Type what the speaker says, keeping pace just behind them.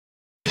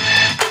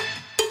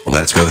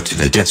Let's go to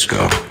the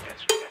disco.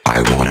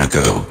 I wanna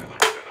go.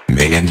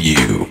 Me and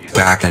you,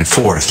 back and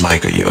forth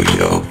like a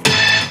yo-yo.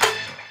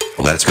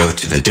 Let's go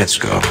to the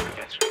disco.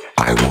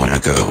 I wanna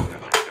go.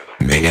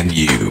 Me and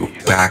you,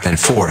 back and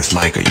forth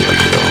like a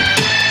yo-yo.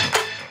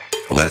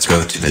 Let's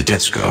go to the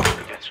disco.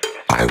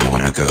 I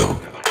wanna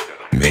go.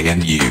 Me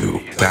and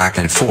you, back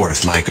and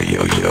forth like a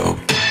yo-yo.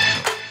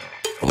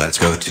 Let's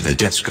go to the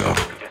disco.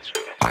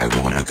 I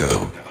wanna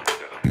go.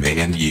 Me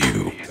and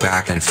you,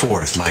 back and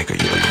forth like a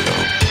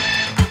yo-yo.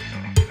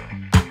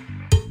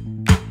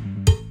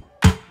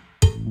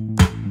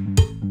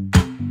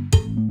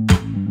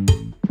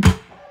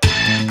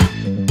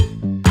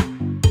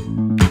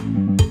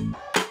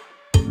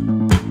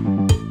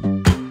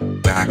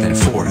 Back and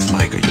forth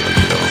like a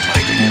yo-yo,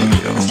 like a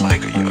yo-yo,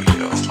 like a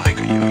yo-yo, like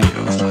a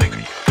yo-yo, like a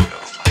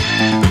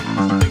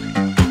yo-yo.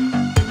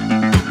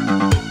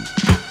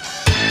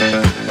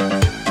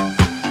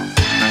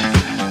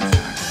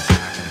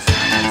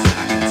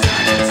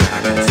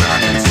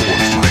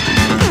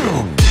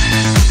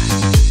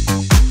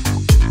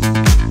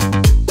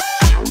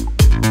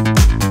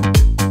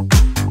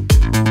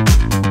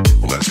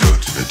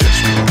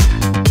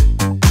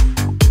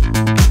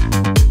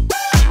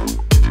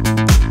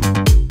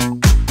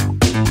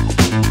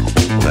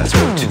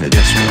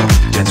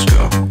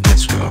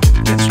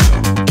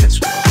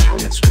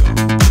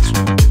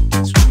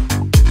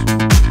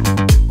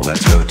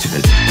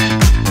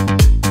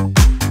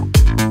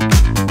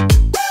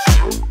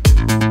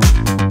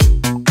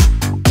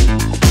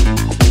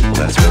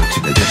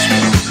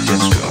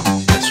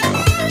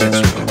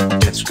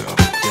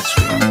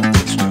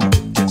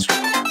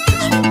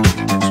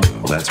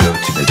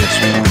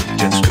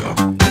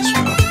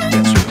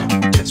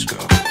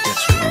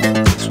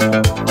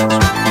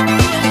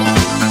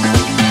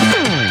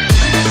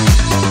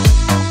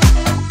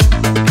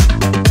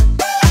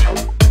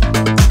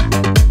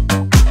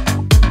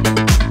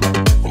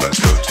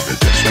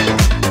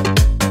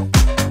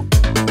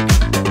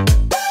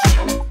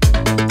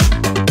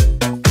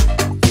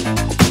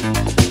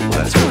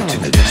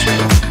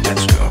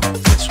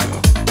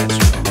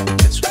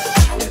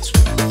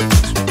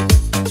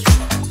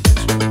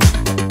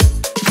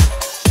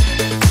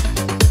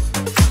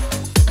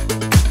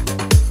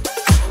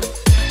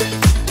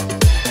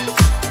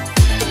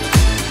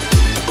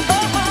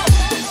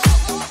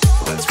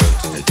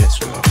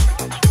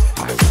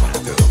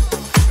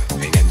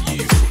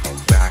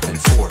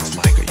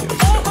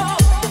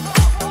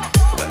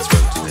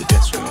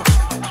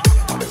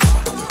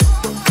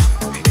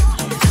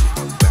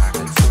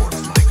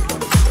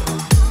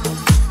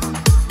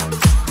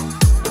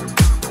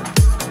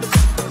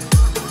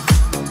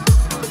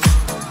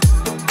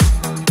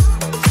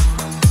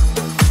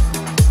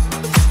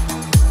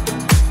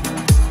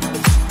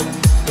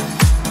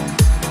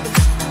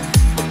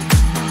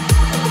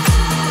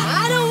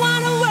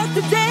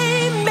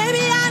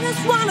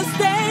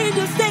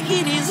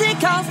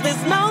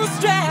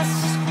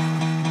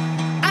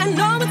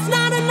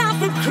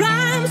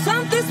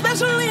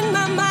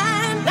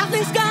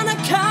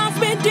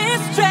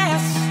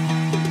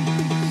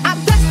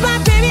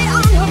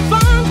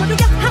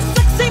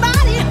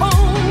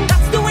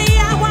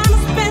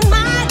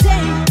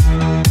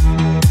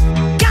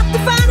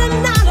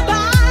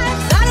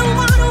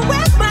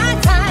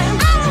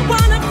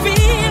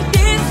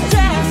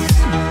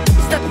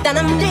 Stuck and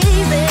I'm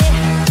lazy.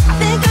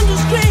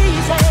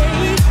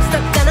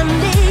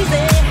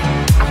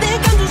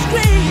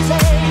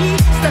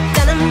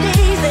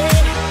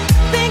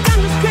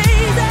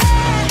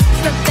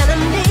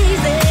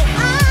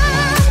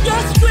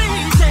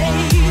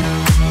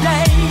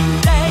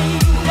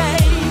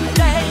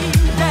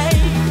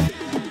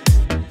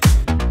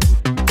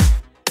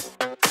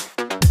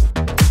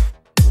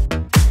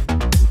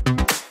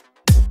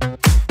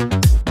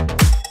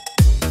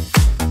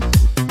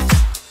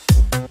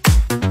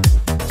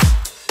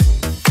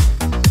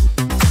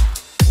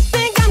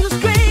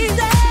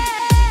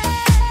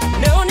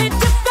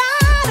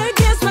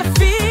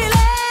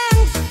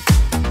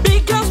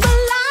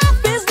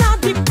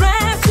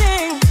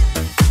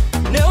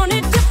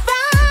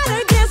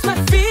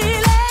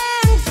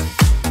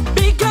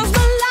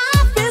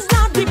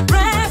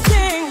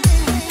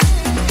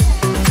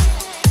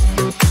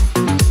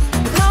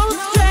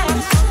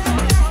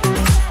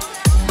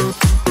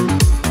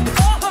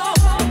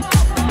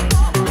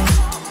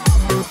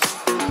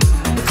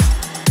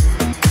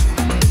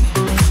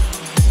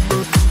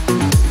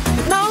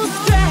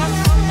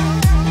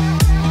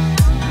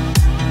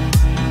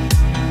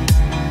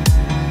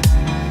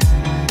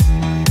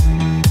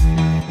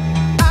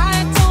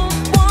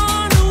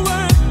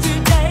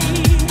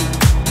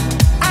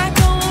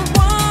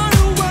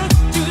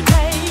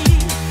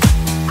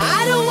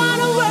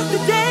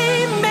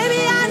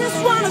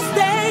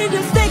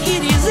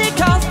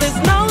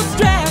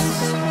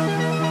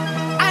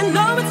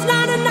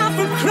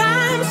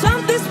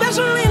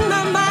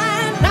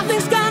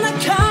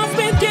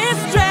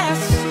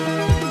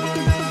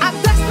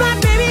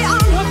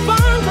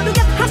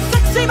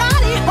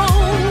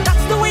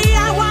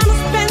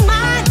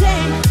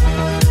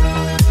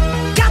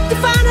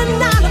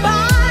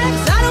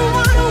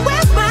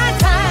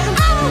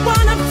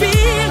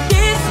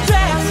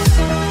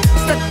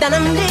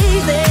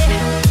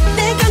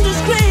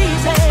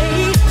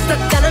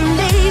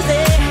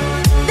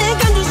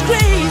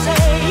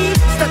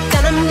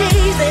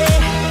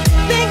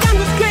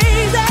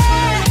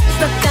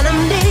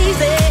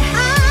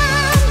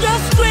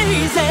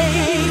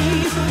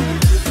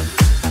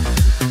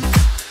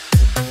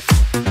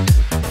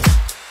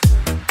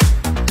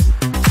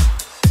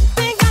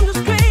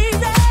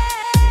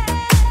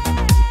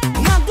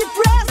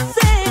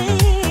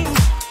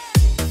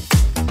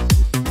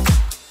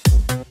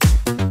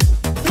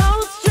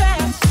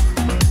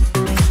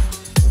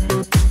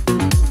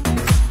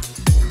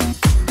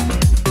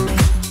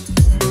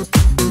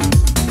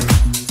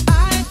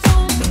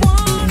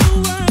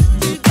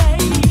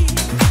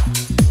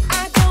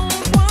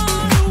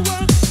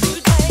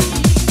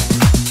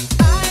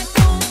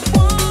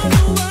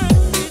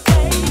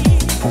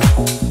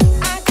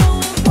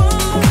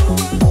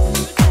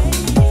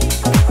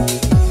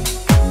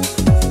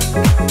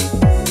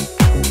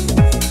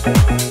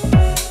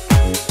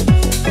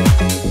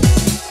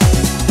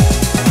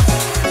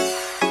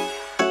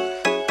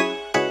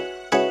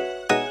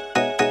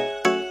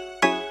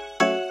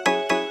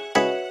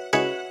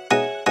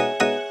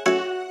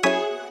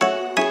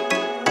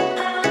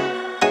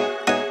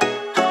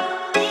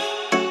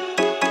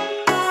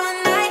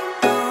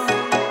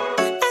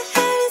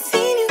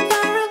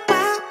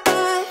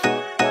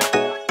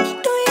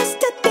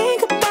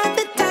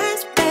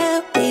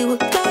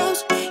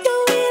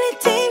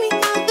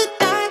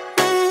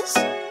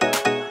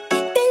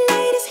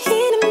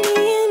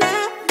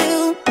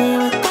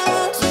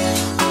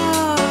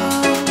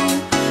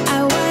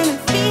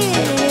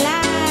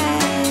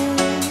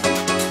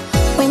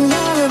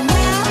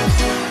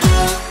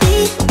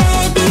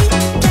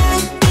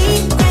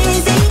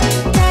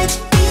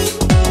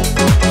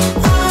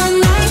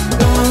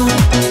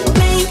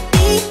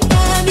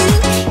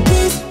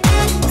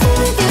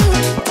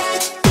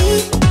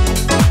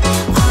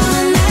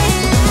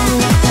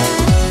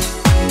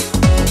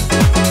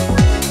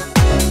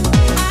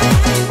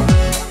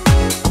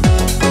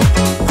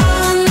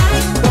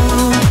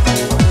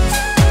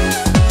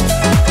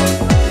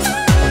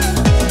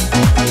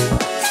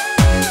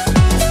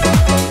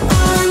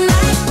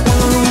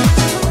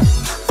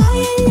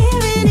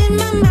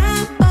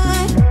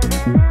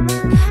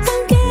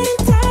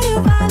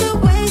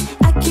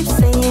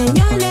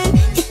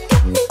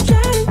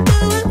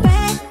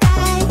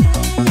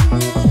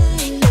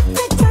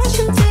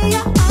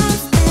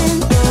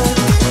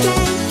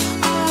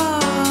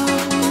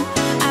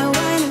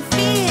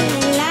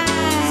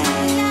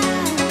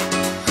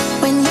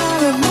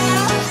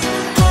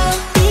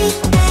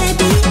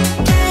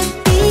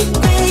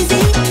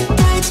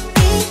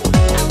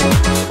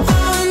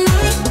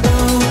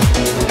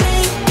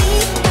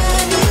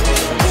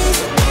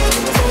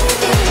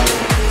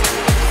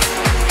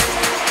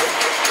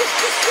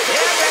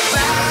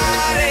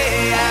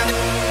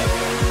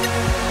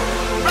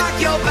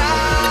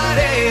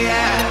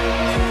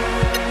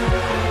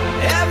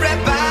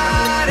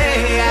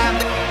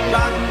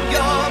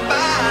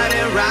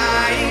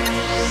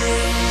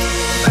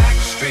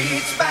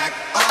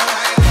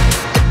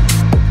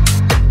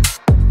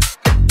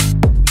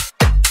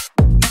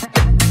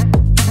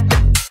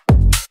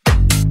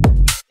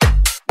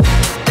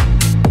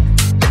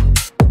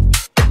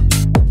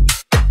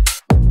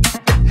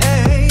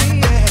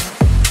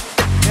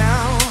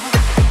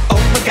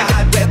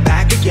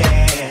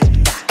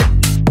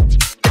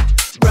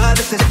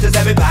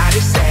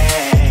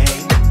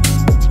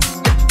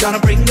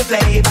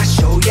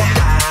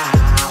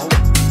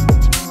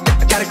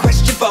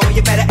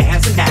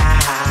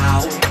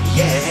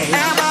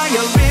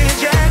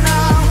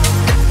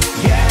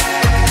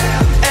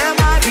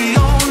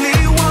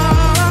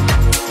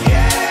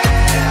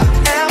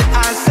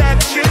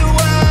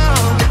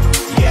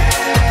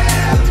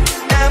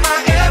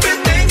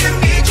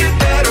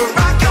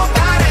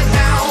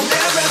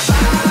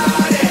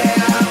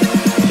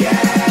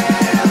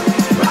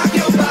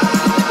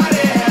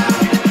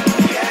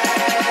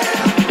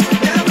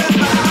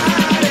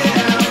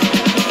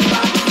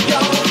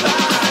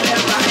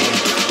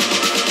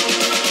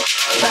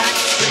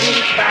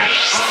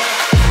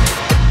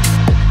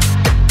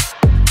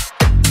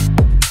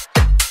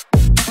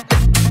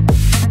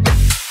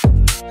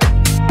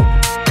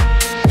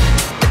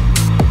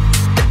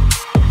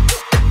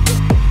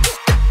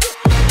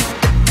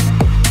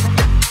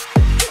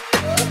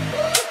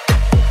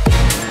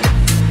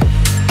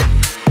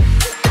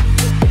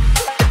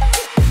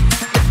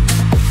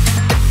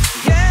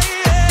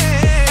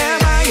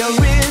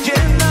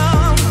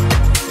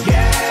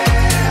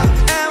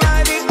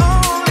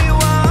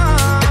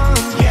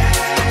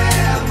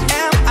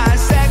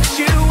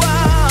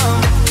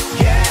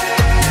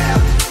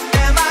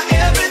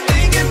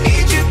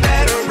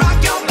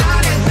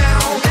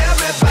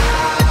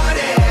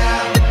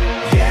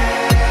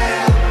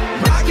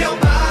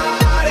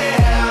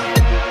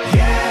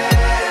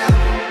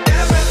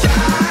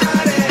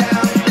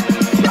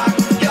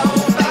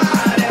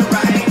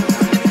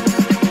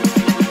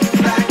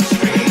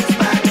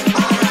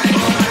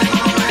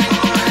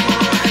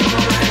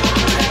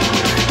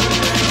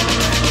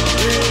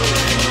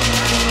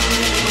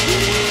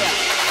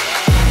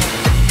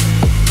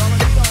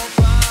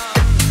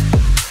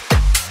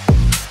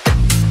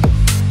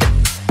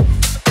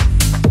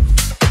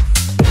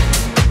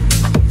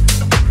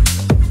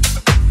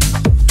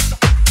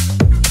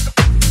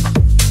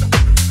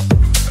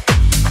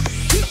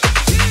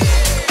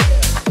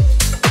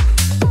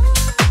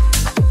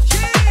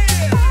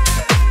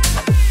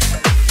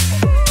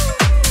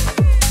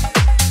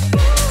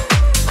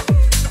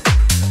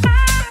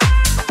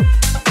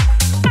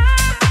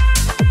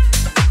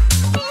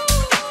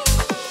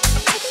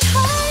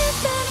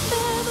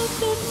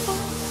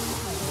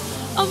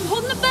 I'm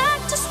holding it back,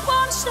 just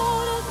wanna show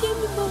to give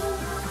me more.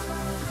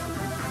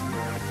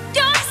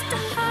 You're just a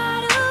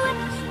hideaway,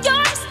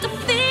 you're just a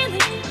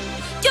feeling.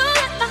 You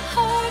let my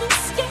heart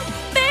escape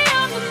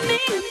beyond the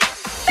meaning.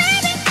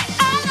 Baby,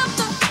 I love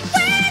the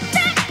way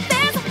that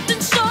there's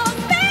nothing short.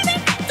 Baby,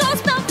 don't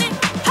stop me,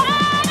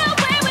 hide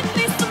away with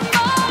me some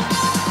more.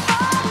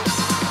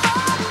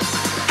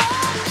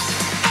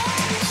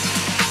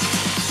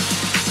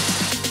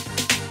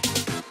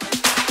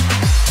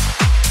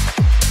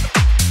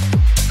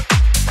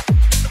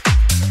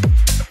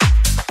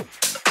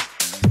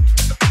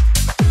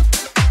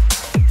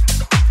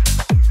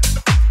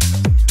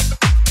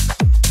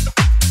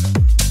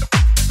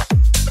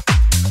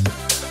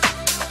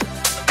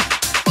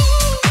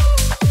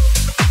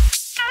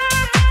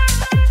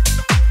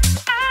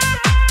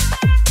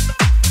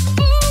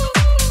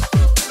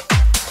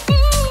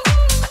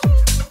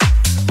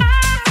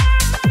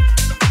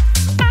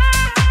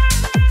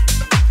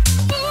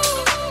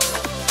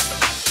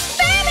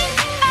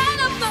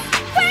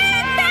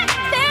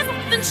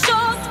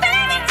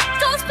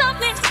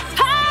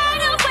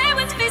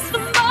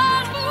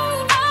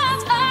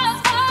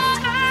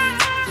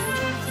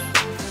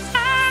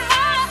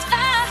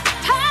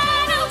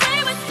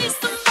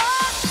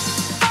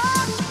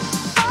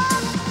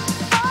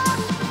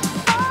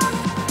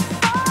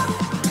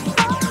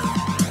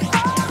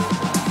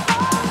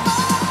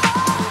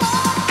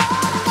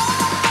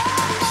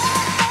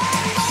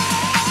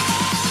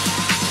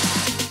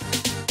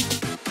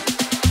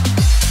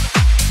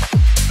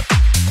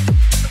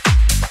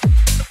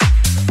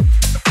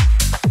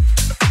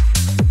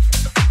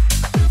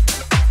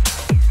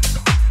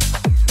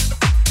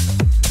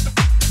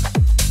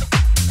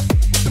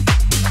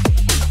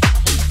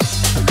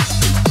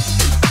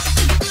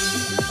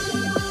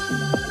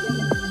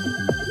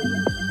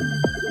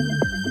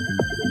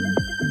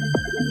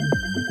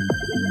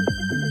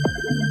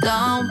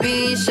 Don't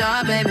be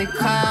shy, baby,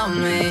 call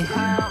me.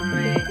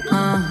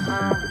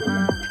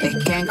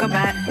 It can't go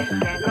back.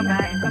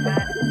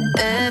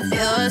 If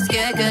you're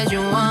scared cause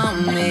you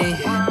want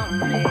me,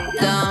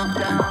 don't,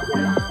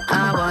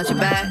 I want you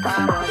back.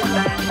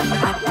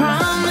 I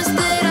promise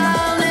that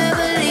I'll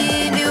never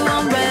leave you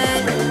on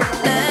red.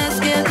 Let's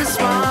get the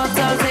small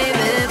talk, save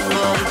it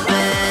for the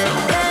bed.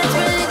 Yeah, it's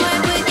really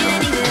quite quick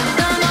and easy.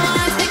 Don't know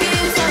why it's taking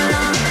you so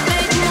long.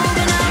 Make you move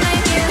and I'll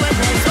make you wait.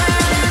 Swear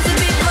I'll learn to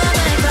be full,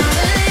 but I can't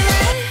believe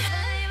it.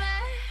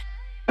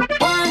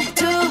 1,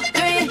 2,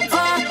 3,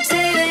 4,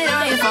 save it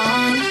on your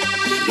phone.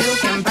 You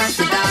can press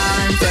the dial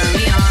and turn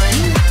me on.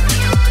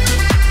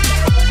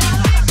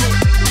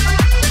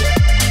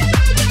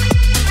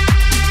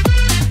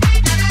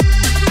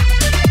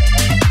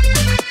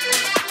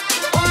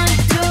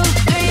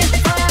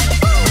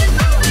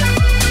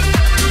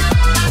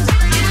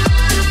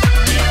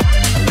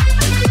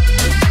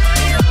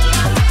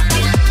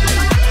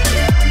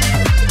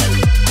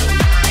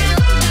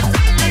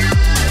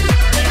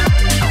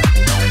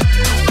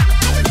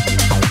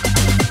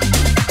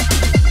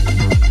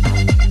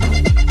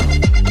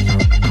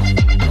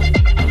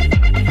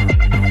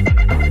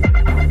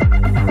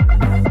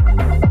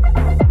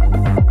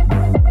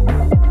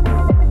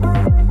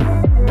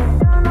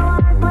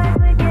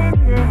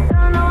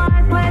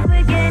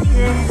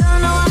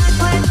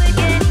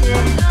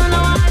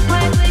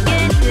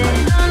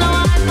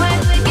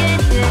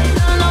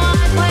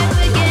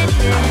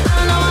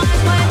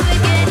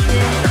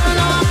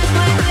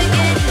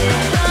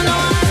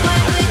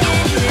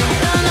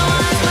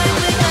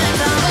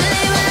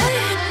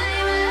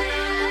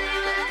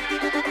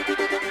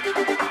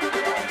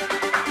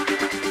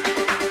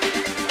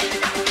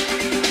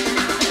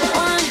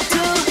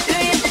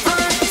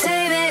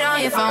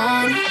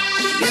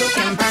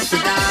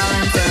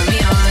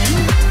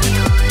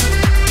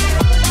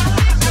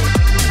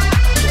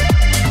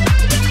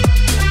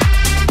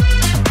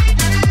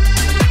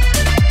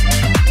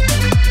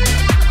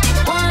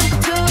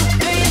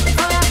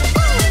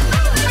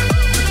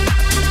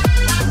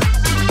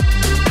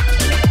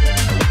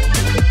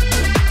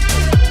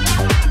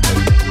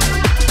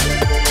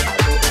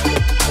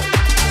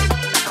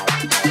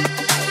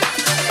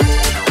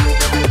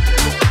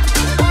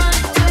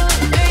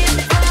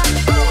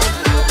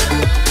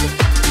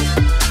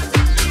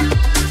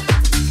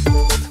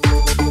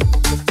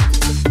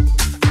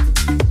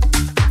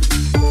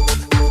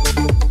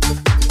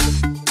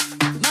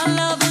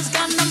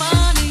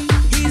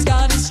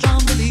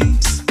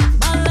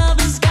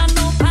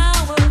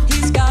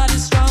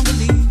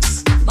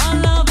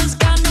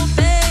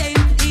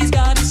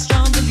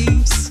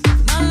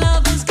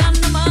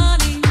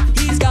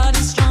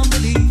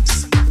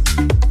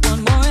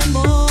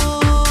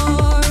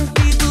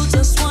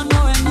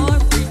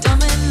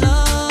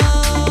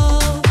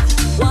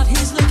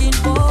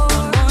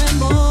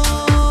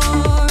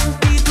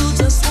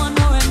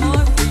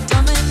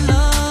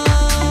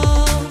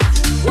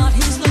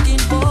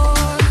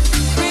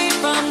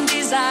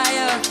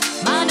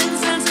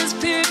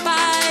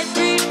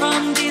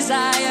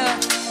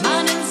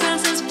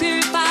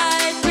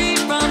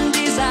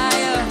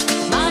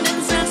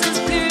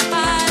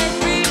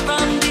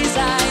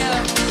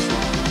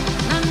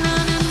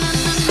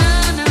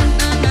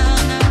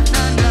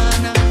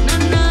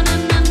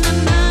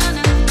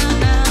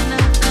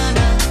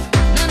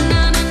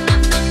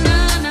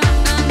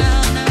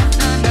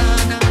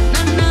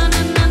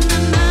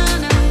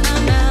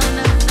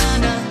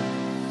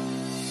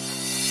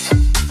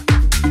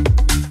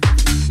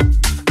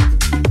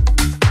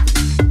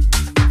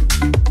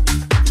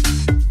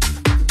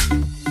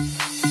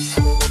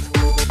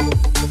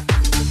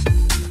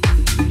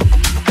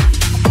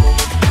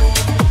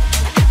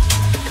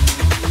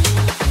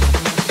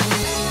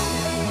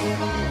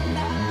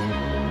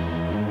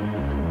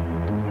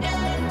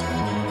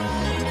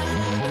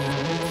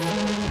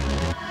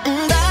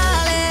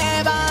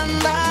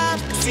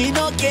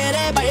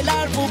 quieres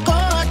bailar, busco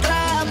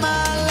otra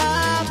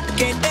mala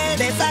que te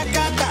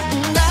desacata.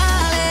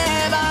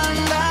 Dale,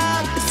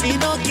 banda, si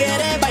no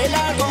quieres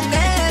bailar con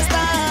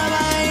esta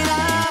vaina,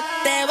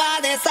 te va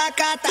a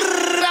desacatar.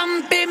 Ram,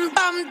 pim,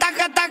 pam,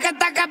 taca, taca,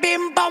 taca,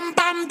 pim, pam,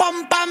 pam,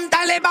 pam, pam,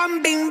 dale,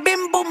 bam, bim,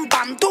 bim, bum,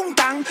 pam, tum,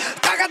 tan,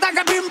 taca,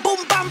 taca, pim, pum,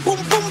 pam, pum,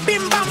 pum,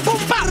 pim, pam, pum,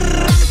 pam.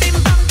 Ram, pim,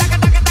 pam, taca,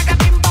 taca, taca,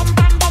 pim, pam,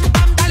 pam, pam,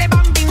 pam, dale,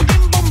 bam, bim,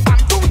 bim, bum, pam,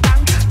 tum, tan,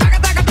 taca,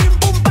 taca, pim,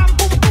 pum, pam,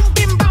 pum, pum,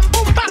 pim, pam,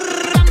 pum, pam.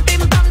 Ram,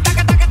 pim, pam,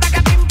 taca, taca,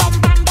 taca, pim, pam,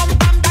 pam, pam,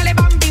 pam, dale,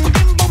 bam, bim,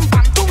 bim, bum,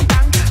 pam, tum,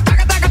 tan,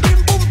 taca, taca, pim,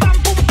 pum, pam,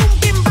 pum, pum,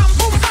 pim, pam,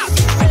 pum, pam.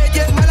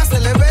 Ella es mala, se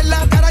le ve la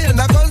cara y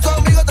anda con su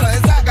amigo trae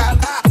saca.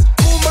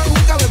 Fuman,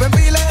 nunca beben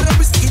pile,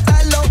 rompis y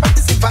quitarlo,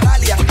 participan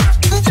alia.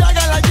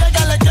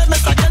 Llégale, que me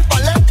saque el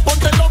palé.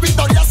 Ponte los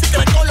Victoria si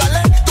crees con la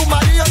ley. Tu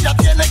marido ya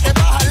tiene que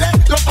bajarle.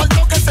 Los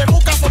faltos que se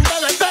buscan son de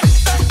vender.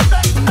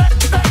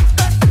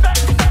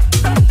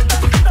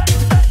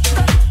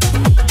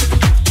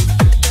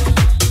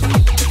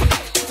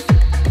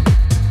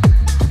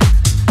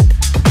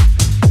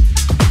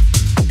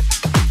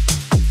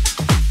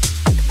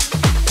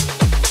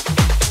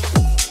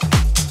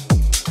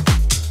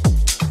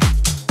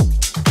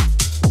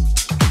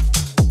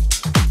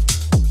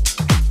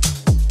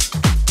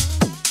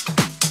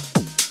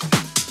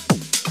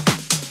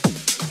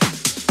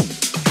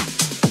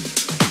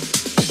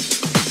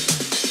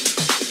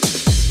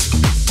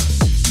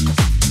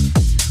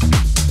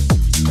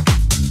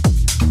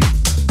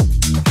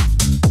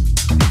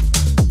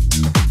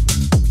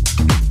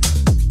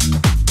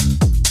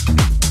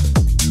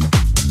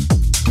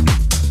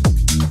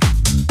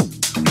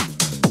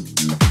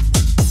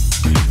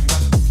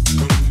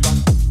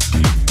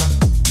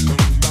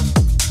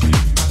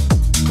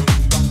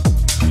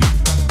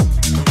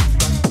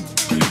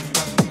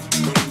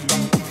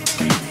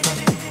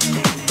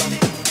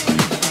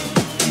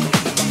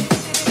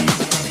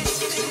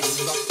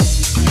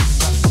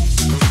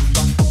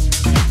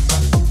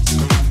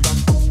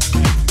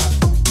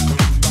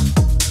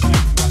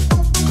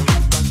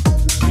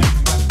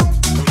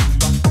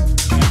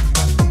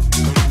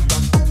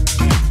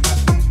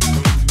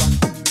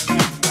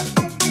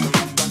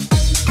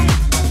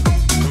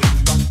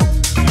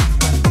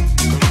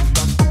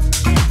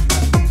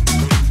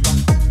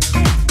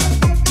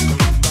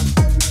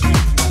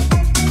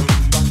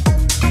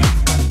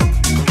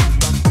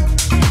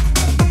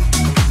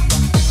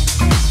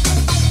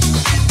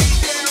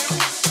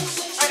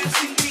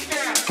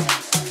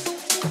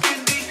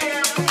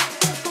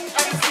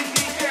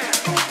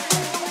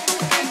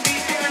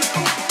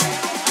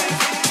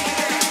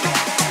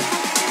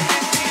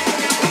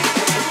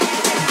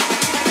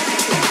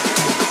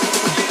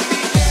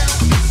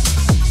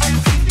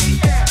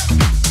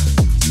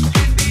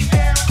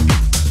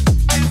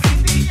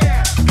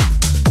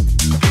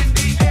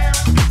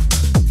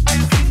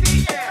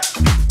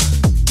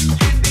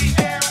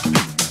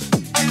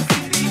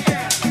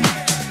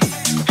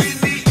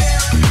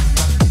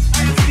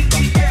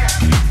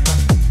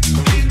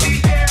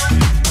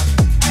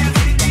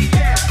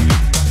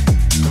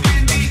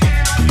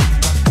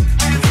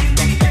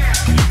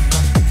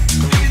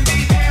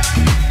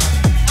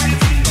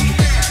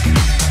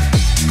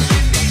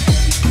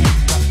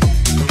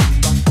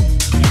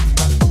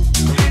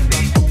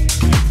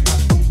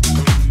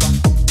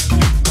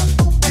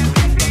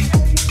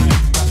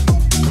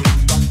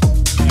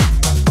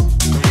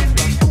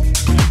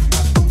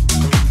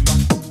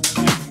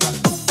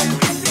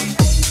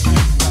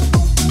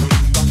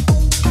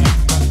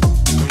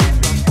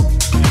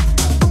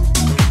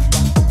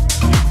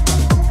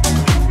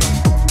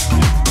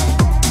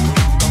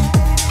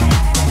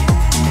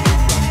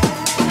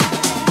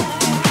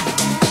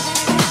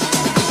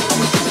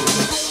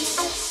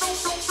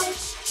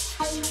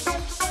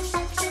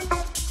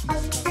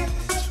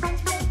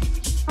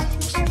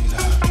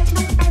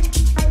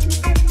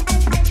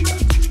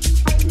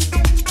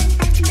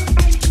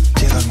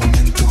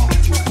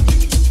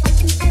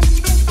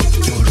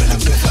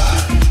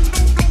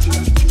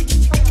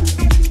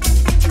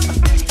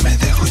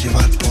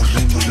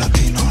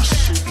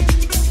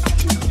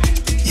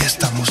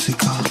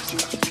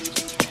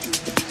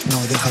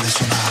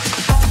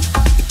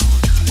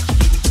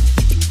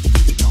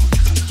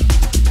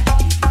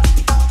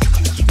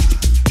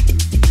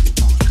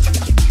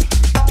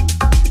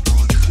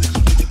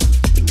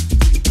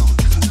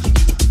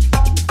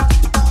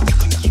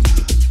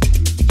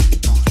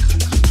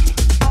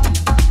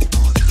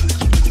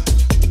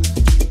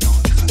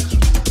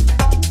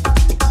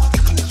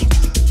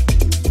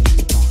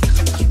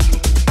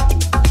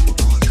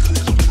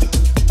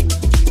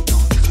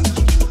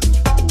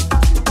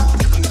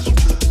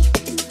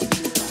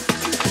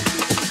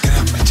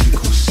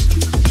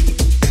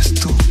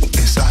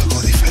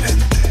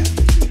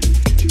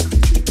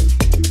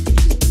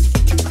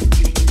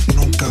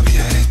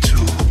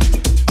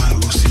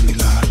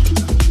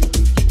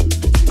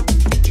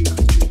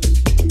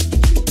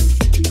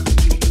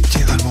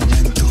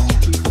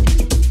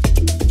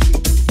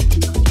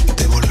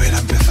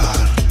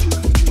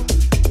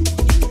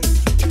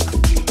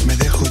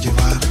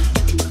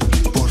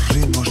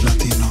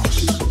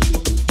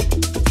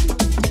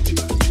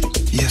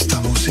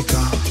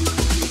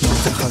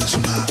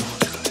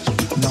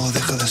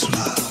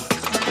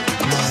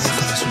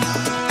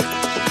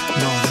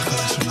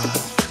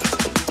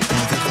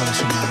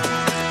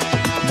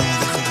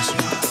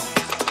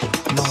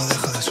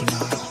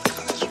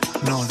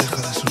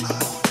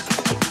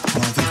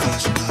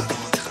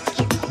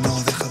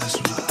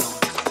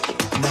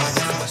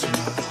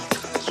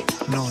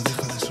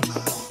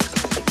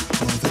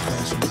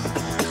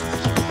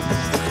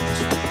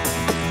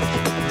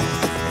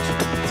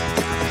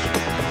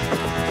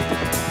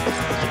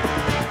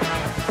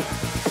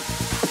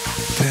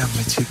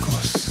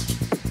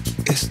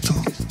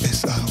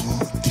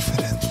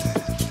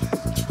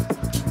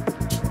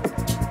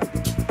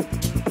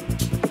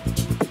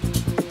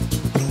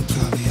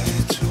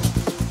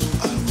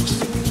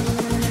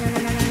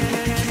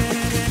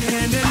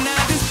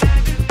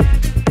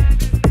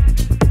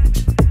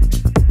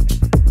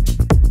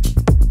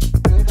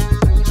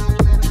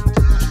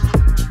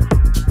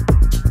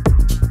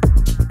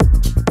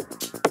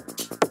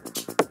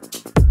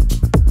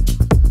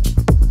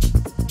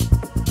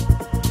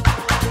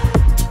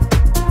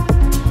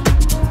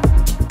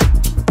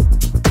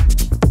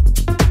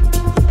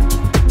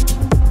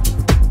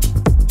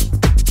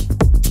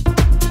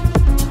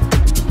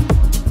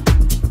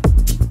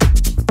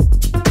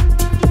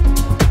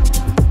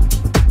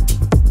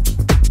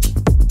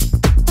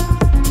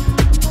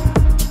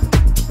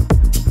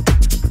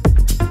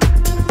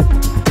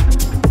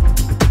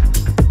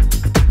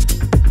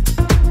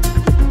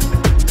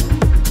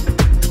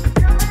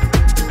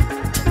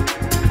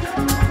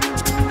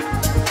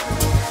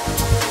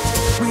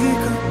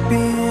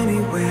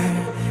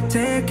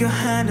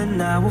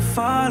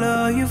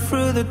 you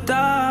through the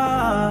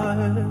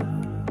dark.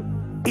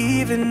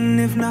 Even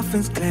if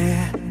nothing's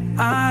clear,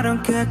 I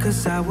don't care,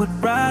 cause I would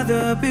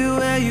rather be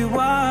where you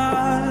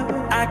are.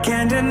 I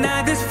can't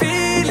deny this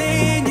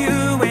feeling, you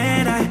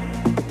and I.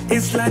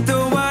 It's like the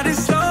water's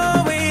slow